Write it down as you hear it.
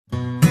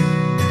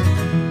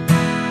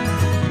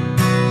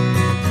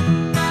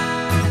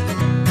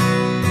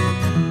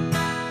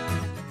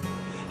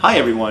Hi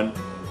everyone!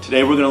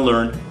 Today we're going to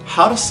learn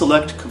how to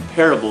select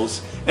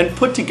comparables and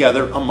put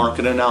together a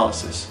market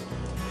analysis.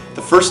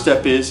 The first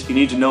step is you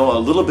need to know a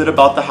little bit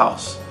about the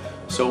house.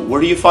 So where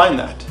do you find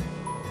that?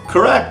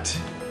 Correct!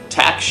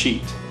 Tax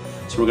sheet.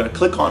 So we're going to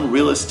click on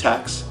Realist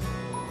Tax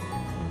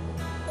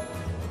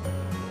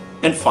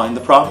and find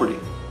the property.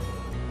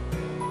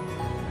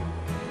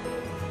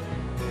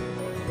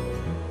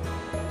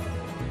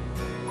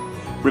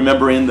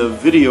 Remember, in the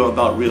video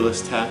about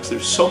Realist Tax,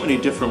 there's so many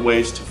different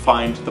ways to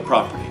find the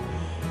property,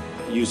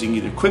 using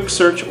either Quick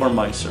Search or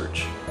My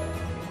Search.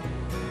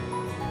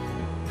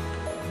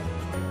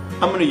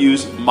 I'm going to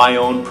use my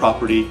own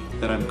property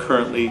that I'm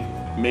currently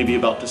maybe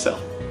about to sell.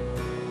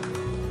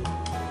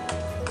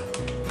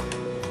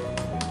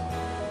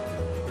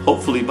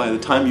 Hopefully by the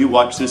time you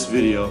watch this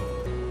video,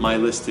 my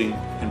listing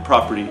and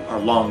property are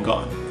long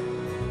gone.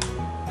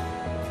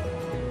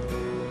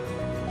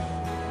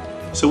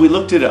 So we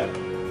looked it up.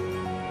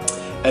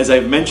 As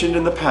I've mentioned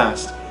in the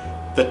past,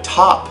 the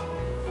top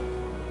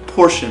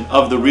portion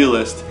of the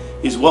Realist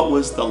is what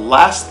was the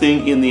last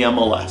thing in the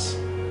MLS,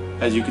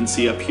 as you can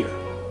see up here.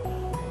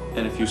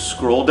 And if you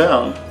scroll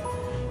down,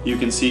 you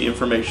can see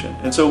information.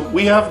 And so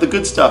we have the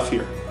good stuff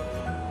here.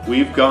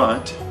 We've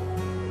got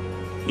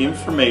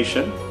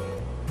information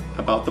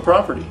about the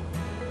property.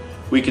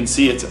 We can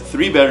see it's a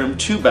 3-bedroom,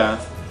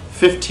 2-bath,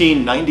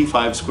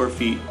 1595 square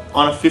feet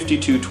on a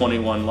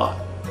 5221 lot.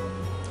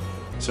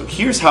 So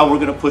here's how we're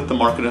going to put the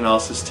market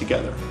analysis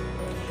together.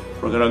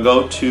 We're going to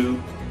go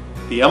to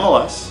the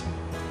MLS,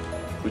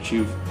 which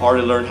you've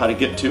already learned how to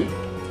get to.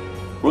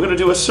 We're going to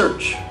do a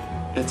search.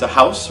 It's a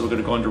house, so we're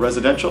going to go into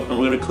residential and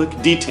we're going to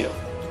click detail.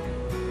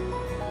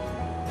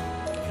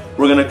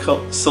 We're going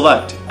to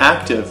select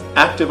active,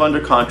 active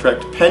under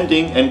contract,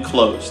 pending, and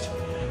closed.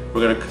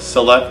 We're going to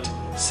select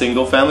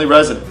single family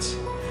residence.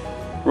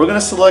 We're going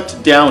to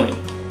select Downey.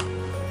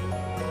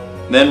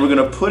 Then we're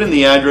going to put in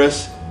the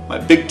address. My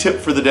big tip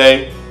for the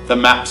day, the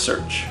map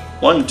search.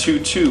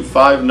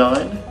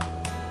 12259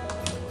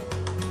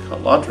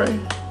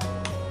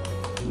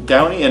 Caladre,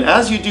 Downey, and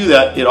as you do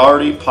that, it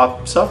already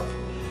pops up.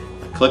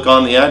 I click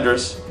on the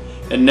address,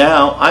 and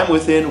now I'm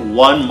within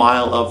 1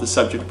 mile of the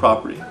subject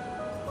property,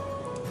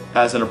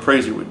 as an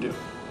appraiser would do.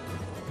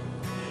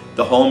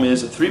 The home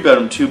is a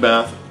 3-bedroom,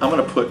 2-bath. I'm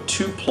going to put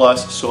 2+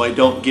 so I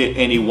don't get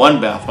any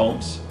 1-bath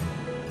homes.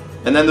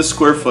 And then the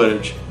square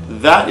footage.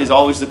 That is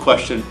always the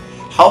question.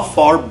 How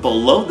far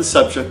below the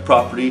subject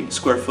property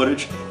square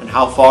footage and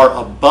how far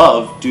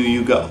above do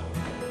you go?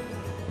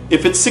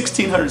 If it's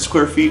 1,600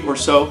 square feet or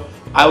so,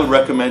 I would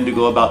recommend to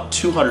go about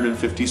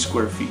 250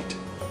 square feet.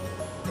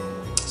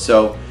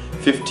 So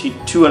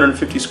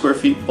 250 square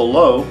feet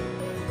below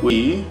would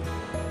be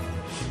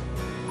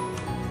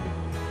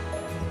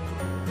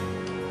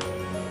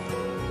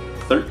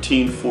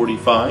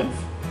 1345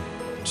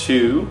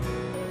 to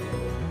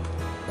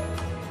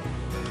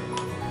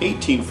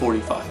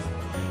 1845.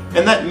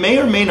 And that may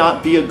or may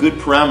not be a good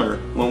parameter.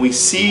 When we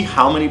see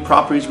how many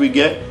properties we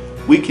get,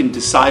 we can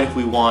decide if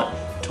we want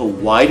to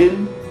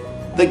widen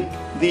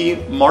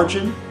the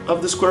margin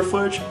of the square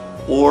footage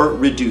or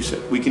reduce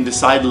it. We can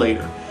decide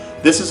later.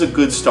 This is a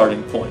good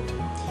starting point.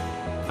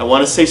 I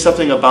want to say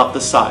something about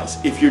the size.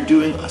 If you're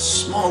doing a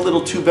small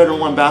little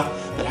 2-bedroom,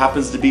 1-bath that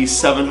happens to be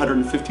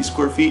 750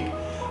 square feet,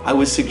 I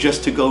would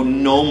suggest to go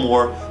no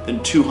more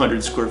than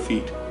 200 square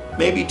feet.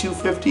 Maybe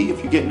 250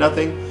 if you get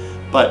nothing.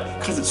 But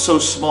because it's so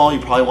small, you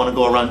probably want to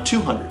go around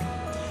 200.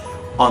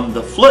 On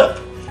the flip,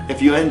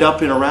 if you end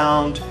up in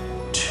around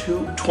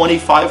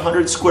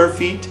 2,500 square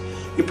feet,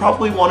 you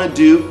probably want to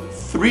do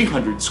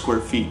 300 square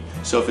feet.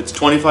 So if it's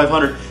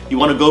 2,500, you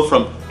want to go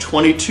from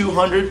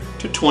 2,200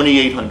 to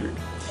 2,800.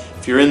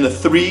 If you're in the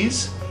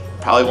threes,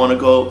 you probably want to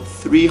go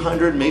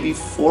 300, maybe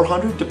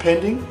 400,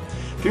 depending.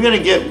 If you're going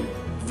to get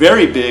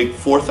very big,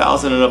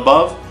 4,000 and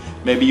above,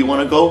 maybe you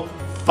want to go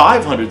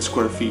 500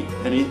 square feet.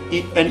 And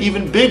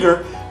even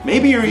bigger,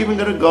 maybe you're even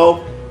going to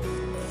go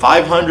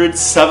 500,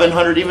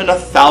 700, even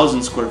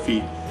 1,000 square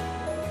feet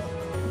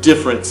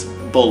difference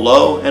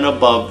below and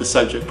above the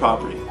subject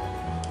property.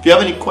 If you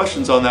have any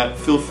questions on that,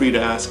 feel free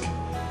to ask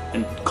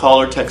and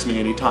call or text me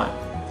anytime.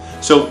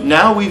 So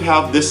now we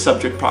have this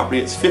subject property.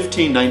 It's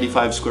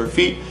 1,595 square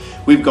feet.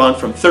 We've gone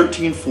from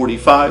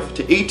 1345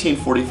 to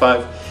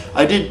 1845.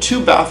 I did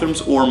 2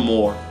 bathrooms or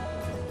more.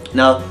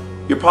 Now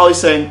you're probably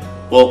saying,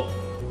 well,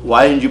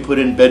 why didn't you put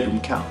in bedroom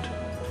count?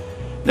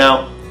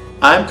 Now,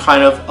 I'm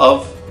kind of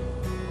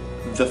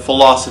the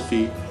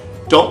philosophy,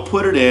 don't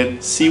put it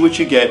in, see what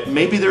you get.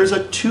 Maybe there's a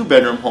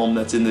 2-bedroom home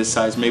that's in this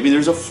size. Maybe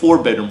there's a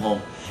 4-bedroom home.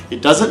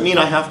 It doesn't mean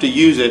I have to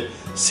use it.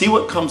 See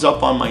what comes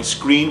up on my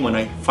screen when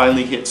I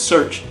finally hit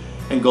search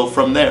and go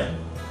from there.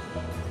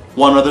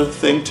 One other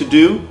thing to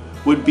do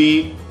would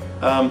be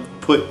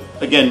put,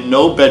 again,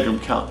 no bedroom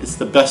count. It's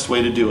the best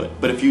way to do it.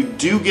 But if you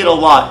do get a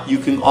lot, you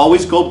can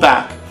always go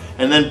back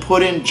and then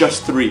put in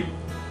just 3.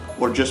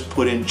 Or just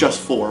put in just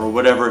 4, or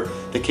whatever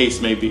the case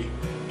may be.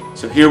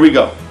 So here we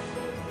go.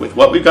 With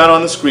what we've got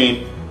on the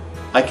screen,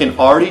 I can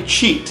already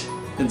cheat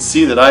and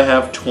see that I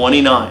have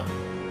 29.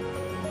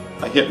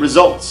 I hit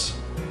results,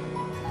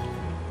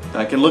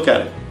 and I can look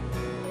at it.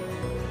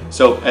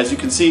 So as you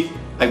can see,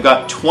 I've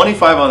got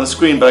 25 on the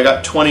screen, but I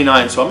got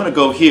 29. So I'm going to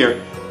go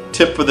here,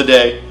 tip for the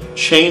day,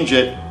 change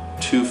it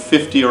to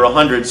 50 or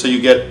 100 so you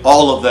get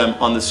all of them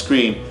on the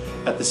screen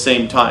at the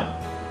same time.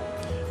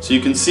 So you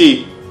can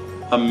see,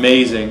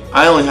 amazing.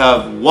 I only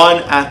have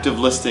one active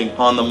listing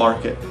on the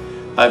market.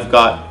 I've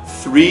got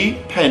 3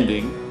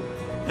 pending,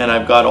 and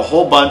I've got a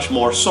whole bunch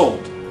more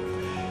sold.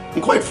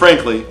 And quite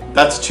frankly,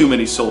 that's too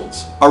many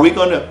solds. Are we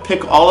going to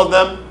pick all of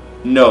them?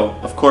 No,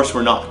 of course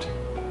we're not.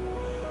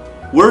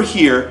 We're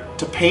here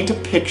to paint a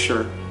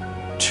picture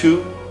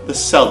to the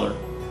seller,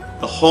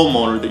 the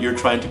homeowner that you're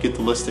trying to get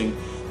the listing,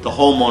 the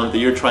homeowner that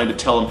you're trying to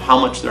tell them how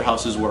much their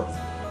house is worth.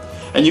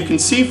 And you can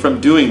see from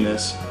doing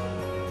this,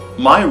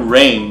 my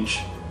range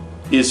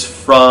is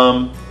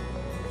from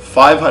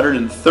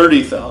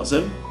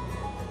 530,000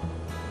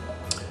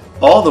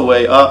 all the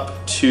way up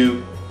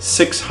to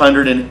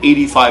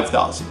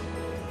 685,000.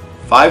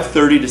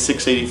 530 to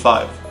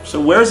 685.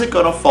 So where is it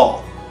going to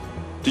fall?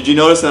 Did you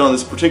notice that on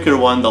this particular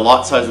one, the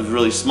lot size was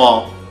really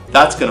small?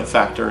 That's going to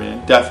factor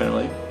in,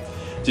 definitely.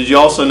 Did you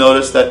also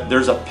notice that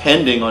there's a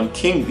pending on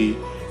King B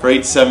for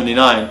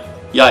 879?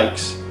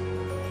 Yikes.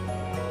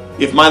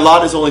 If my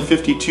lot is only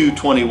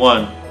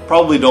 5221,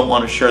 probably don't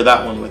want to share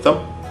that one with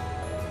them.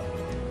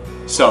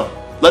 So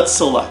let's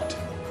select.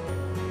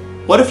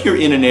 What if you're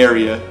in an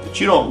area that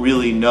you don't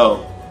really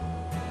know?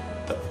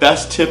 The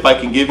best tip I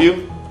can give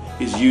you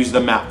is use the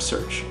map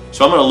search.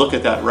 So I'm going to look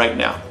at that right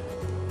now.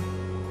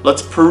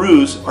 Let's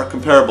peruse our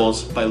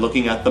comparables by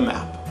looking at the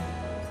map.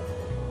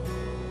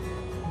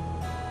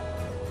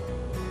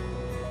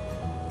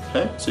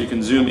 Okay, so you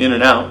can zoom in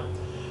and out.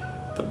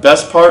 The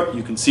best part,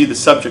 you can see the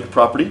subject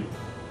property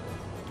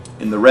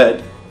in the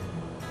red.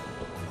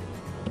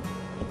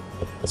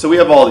 So we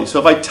have all these. So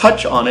if I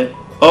touch on it,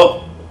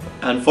 oh,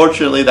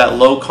 unfortunately that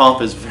low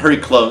comp is very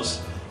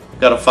close.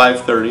 Got a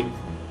 530,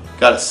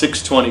 got a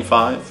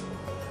 625,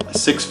 a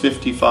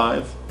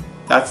 655.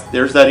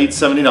 There's that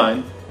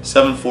 879,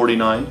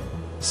 749,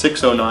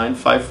 609,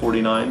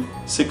 549,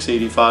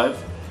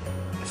 685.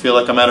 I feel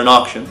like I'm at an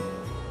auction.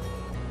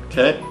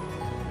 Okay,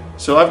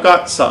 so I've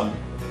got some.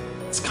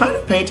 It's kind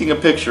of painting a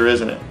picture,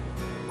 isn't it?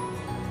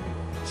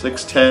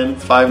 610,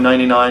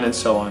 599, and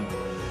so on.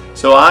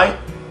 So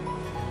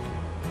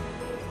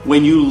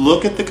when you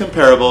look at the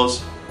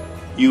comparables,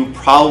 you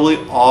probably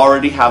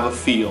already have a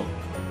feel.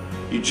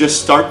 You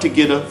just start to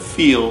get a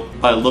feel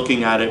by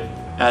looking at it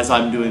as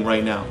I'm doing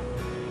right now.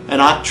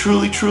 And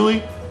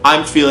truly,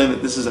 I'm feeling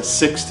that this is a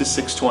 6 to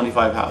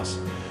 625 house.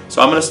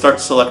 So I'm going to start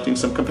selecting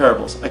some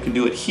comparables. I can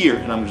do it here,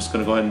 and I'm just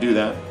going to go ahead and do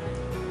that.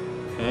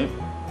 Okay.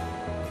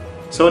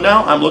 So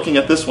now I'm looking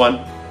at this one,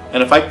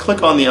 and if I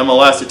click on the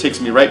MLS, it takes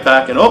me right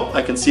back, and oh,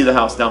 I can see the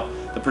house. Now,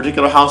 the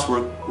particular house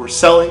we're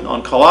selling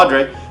on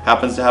Caladre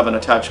happens to have an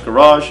attached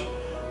garage.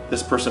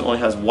 This person only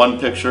has one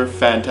picture.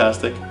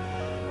 Fantastic.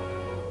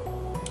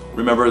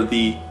 Remember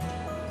the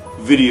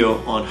video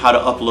on how to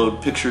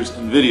upload pictures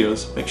and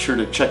videos. Make sure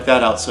to check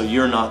that out so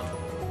you're not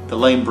the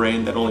lame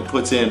brain that only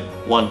puts in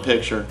one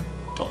picture.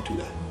 Don't do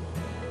that.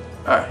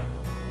 Alright,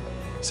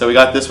 so we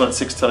got this one at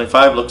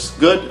 625. Looks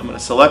good. I'm going to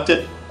select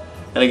it,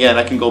 and again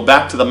I can go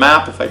back to the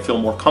map if I feel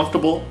more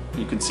comfortable.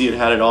 You can see it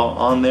had it all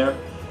on there,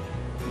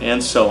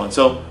 and so on.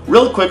 So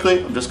really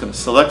quickly, I'm just going to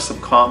select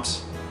some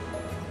comps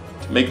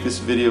to make this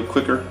video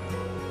quicker.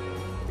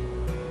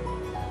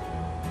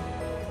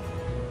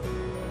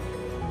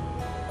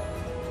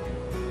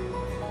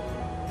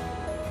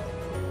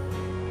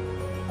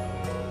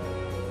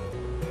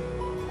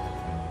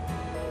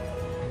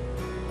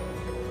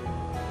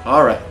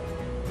 Alright,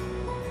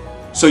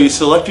 so you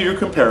selected your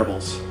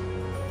comparables.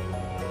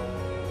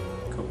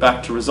 Go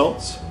back to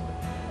results,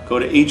 go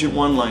to Agent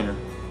One-Liner.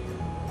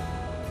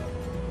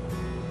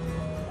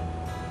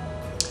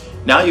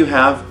 Now you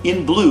have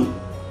in blue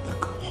the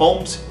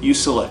homes you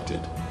selected.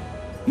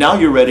 Now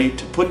you're ready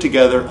to put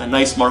together a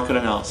nice market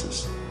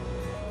analysis.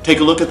 Take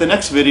a look at the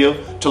next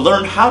video to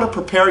learn how to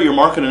prepare your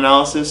market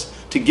analysis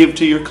to give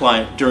to your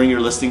client during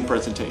your listing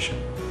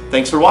presentation.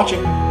 Thanks for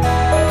watching.